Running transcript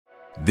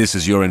This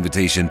is your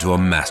invitation to a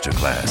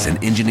masterclass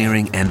in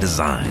engineering and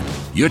design.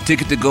 Your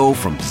ticket to go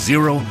from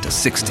 0 to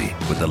 60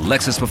 with the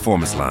Lexus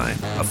Performance Line.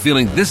 A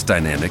feeling this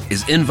dynamic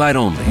is invite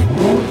only.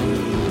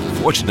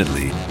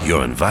 Fortunately,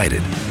 you're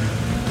invited.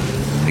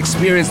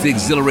 Experience the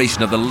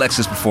exhilaration of the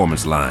Lexus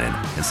Performance Line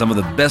and some of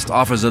the best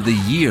offers of the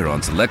year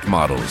on select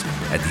models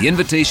at the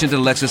Invitation to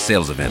Lexus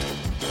sales event,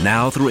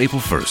 now through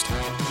April 1st.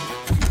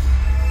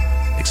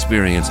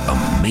 Experience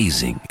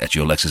amazing at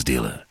your Lexus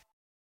dealer.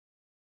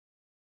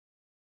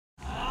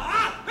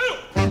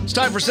 It's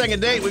time for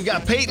second date. We've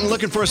got Peyton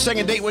looking for a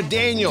second date with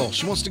Daniel.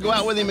 She wants to go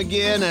out with him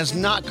again, has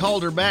not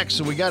called her back,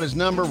 so we got his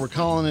number. We're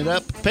calling it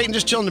up. Peyton,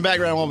 just chill in the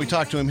background while we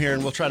talk to him here,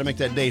 and we'll try to make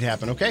that date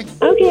happen, okay?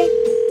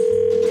 Okay.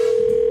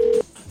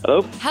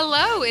 Hello?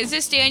 Hello, is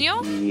this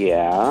Daniel?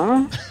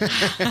 Yeah.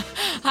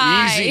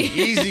 Hi.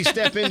 Easy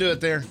step into it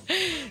there.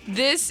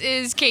 This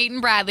is Cait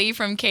and Bradley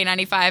from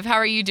K95. How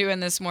are you doing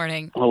this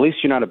morning? Well, at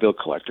least you're not a bill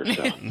collector,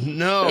 so.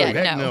 No, Yeah,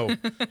 heck no.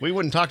 We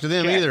wouldn't talk to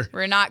them either.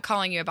 We're not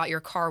calling you about your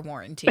car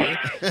warranty.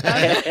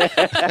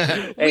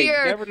 Hey, you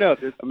never know.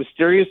 There's a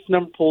mysterious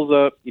number pulls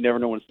up. You never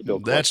know when it's the bill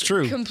collector. That's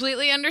true.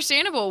 Completely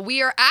understandable.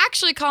 We are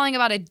actually calling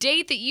about a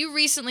date that you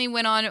recently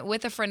went on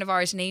with a friend of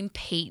ours named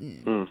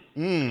Peyton.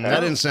 That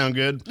didn't sound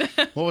good.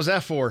 What was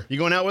that for? You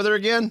going out with her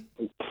again?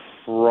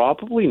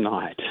 Probably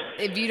not.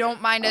 If you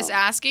don't mind us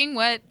asking,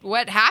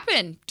 what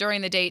happened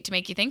during the date to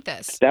make you think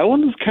this? That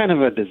one was kind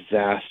of a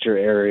disaster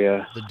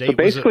area. The date So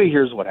basically,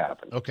 here's what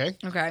happened. Okay.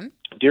 Okay.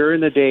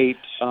 During the date,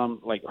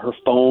 like her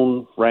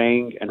phone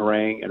rang and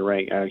rang and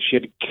rang. She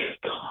had to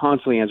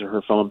constantly answer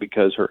her phone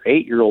because her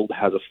 8-year-old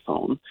has a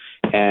phone,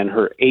 and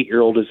her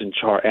 8-year-old is in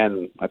charge,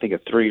 and I think a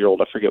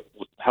 3-year-old. I forget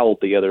how old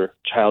the other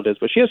child is,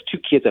 but she has 2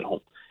 kids at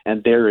home,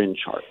 and they're in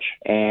charge.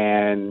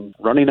 And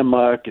running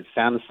amok, it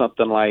sounded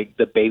something like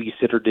the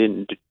babysitter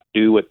didn't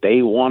do what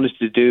they wanted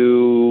to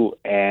do,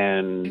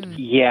 and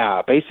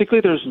yeah, basically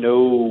there's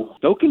no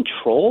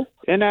control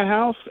in that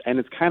house, and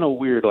it's kind of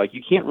weird. Like,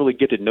 you can't really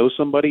get to know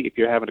somebody if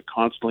you're having to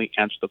constantly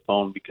answer the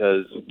phone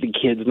because the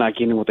kid's not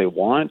getting what they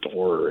want,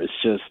 or it's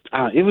just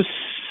it was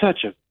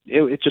such a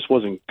it just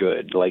wasn't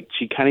good. Like,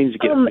 she kind of needs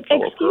to get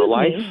control of her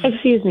life.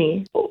 Excuse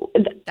me.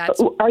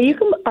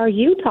 Are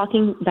you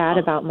talking bad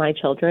about my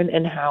children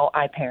and how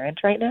I parent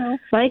right now?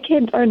 My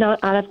kids are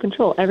not out of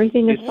control.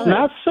 Everything is It's fine.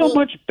 not so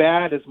much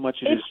bad as much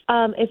as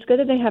It's good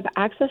that they have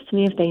access to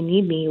me if they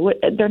need me.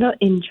 They're not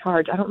in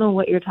charge. I don't know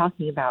what you're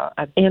talking about.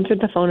 I've answered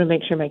the phone to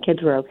make sure my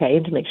kids were okay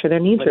and to make sure their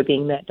needs were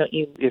being met. Don't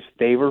you? if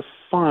they were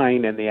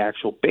fine and the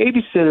actual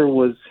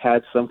babysitter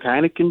had some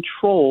kind of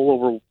control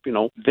over,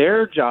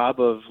 their job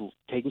of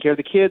taking care of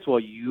the kids while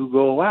you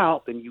go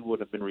out, then you would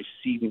have been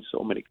receiving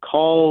so many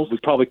calls. We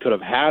probably could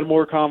have had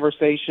more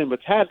conversation, but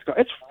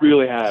it's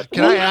really had.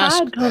 Can I ask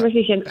had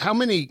conversation. how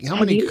many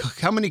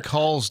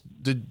calls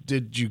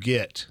did you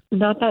get?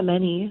 Not that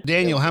many.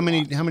 Daniel, how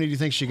many do you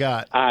think she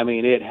got? I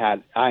mean,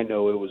 I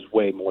know it was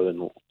way more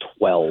than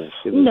 12.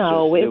 It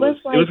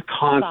was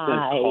constant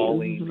 5.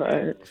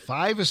 calling.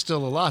 5 is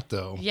still a lot,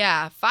 though.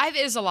 Yeah, 5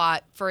 is a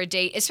lot for a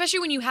date, especially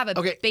when you have a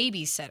Okay.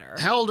 babysitter.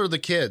 How old are the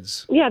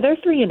kids? Yeah, they're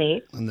 3 and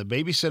 8. And the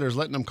babysitter's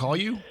letting them call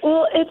you?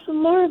 Well, it's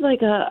more of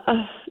like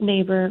a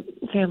neighbor,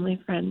 family,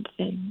 friend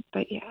thing.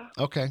 But yeah.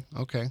 Okay.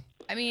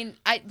 I mean,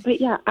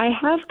 But yeah, I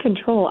have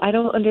control. I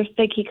don't understand.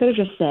 Like, he could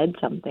have just said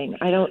something.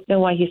 I don't know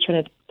why he's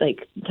trying to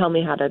tell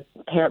me how to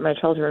parent my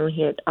children when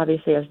he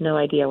obviously has no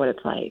idea what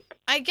it's like.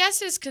 I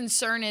guess his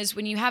concern is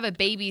when you have a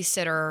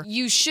babysitter,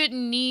 you shouldn't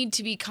need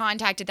to be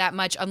contacted that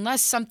much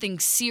unless something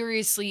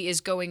seriously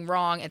is going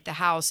wrong at the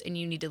house and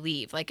you need to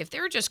leave. Like, if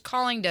they're just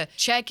calling to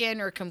check in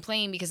or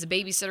complain because the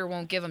babysitter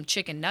won't give them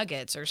chicken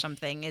nuggets or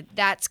something,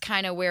 that's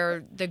kind of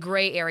where the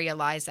gray area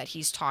lies that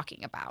he's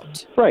talking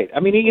about. Right. I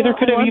mean, either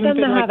could have even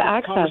been them to like have a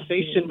access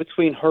conversation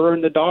between her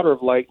and the daughter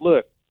of like,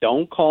 look,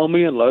 don't call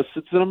me unless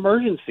it's an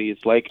emergency.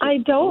 It's like, I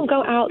don't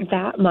go out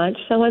that much,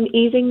 so I'm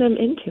easing them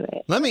into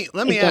it. Let me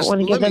I ask. don't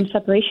want to give them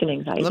separation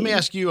anxiety. Let me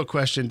ask you a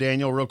question,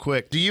 Daniel, real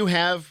quick. Do you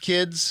have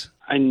kids?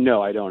 I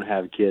know I don't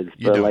have kids,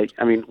 You but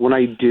don't. when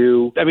I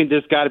do,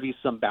 there's got to be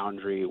some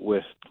boundary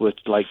with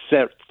like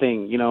set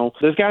thing,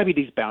 There's got to be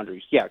these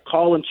boundaries. Yeah,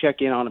 call and check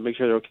in on them, make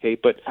sure they're okay.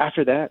 But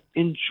after that,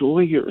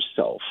 enjoy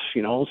yourself.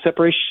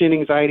 Separation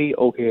anxiety.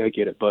 Okay, I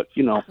get it, but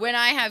When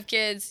I have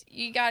kids,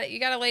 you got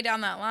to lay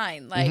down that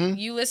line. Like,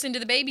 you listen to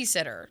the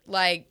babysitter.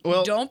 Like,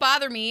 don't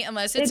bother me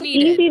unless it's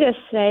needed. Easy to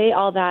say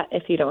all that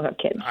if you don't have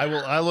kids.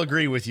 I'll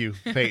agree with you,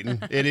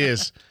 Peyton. It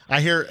is. I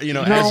hear,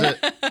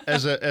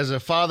 as a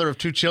father of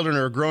 2 children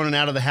who are grown and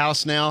out of the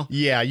house now,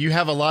 yeah, you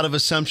have a lot of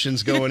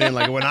assumptions going in.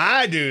 Like, when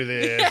I do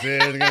this,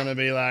 it's going to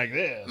be like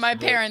this. My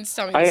parents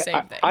tell me the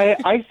same thing.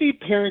 I see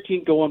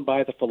parenting going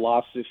by the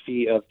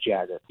philosophy of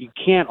Jagger. You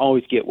can't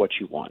always get what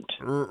you want.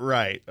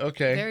 Right.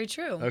 Okay. Very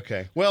true.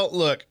 Okay. Well,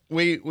 look,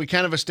 we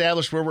kind of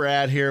established where we're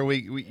at here.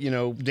 We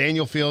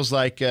Daniel feels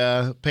like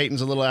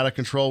Peyton's a little out of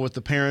control with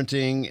the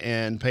parenting,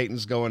 and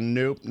Peyton's going,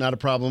 nope, not a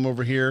problem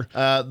over here.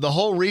 The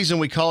whole reason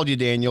we called you,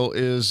 Daniel,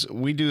 is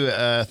we do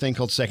a thing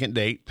called Second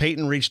Date.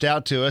 Peyton reached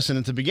out to us, and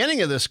at the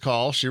beginning of this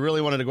call, she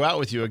really wanted to go out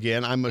with you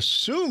again. I'm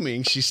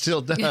assuming she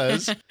still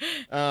does.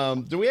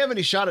 Do we have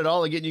any shot at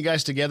all of getting you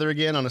guys together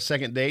again on a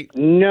second date?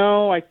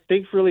 No, I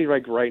think really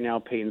like right now,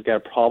 Peyton's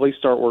got to probably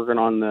start working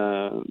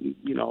on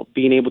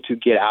being able to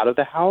get out of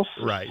the house.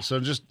 Right. So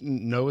just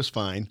no is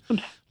fine.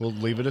 We'll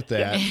leave it at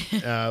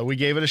that. We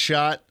gave it a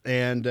shot,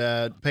 and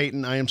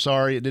Peyton, I am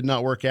sorry it did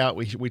not work out.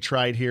 We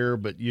tried here,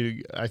 but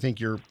I think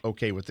you're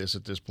okay with this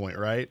at this point,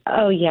 right?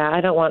 Oh, yeah.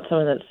 I don't want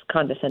someone that's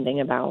condescending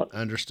about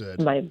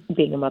Understood. my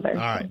being a mother. All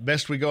right.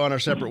 Best we go on our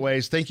separate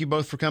ways. Thank you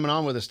both for coming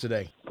on with us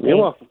today. You're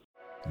welcome.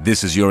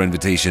 This is your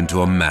invitation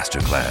to a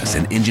masterclass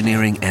in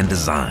engineering and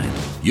design.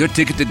 Your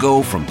ticket to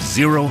go from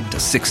 0 to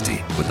 60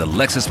 with the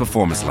Lexus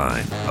Performance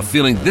Line. A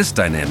feeling this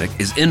dynamic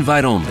is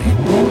invite only.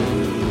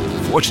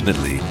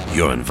 Fortunately,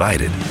 you're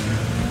invited.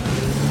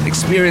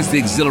 Experience the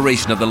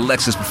exhilaration of the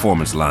Lexus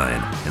Performance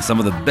Line and some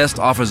of the best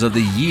offers of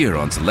the year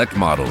on select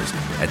models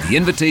at the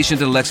Invitation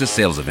to Lexus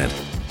sales event,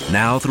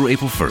 now through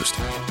April 1st.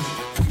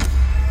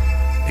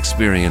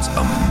 Experience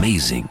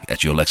amazing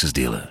at your Lexus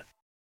dealer.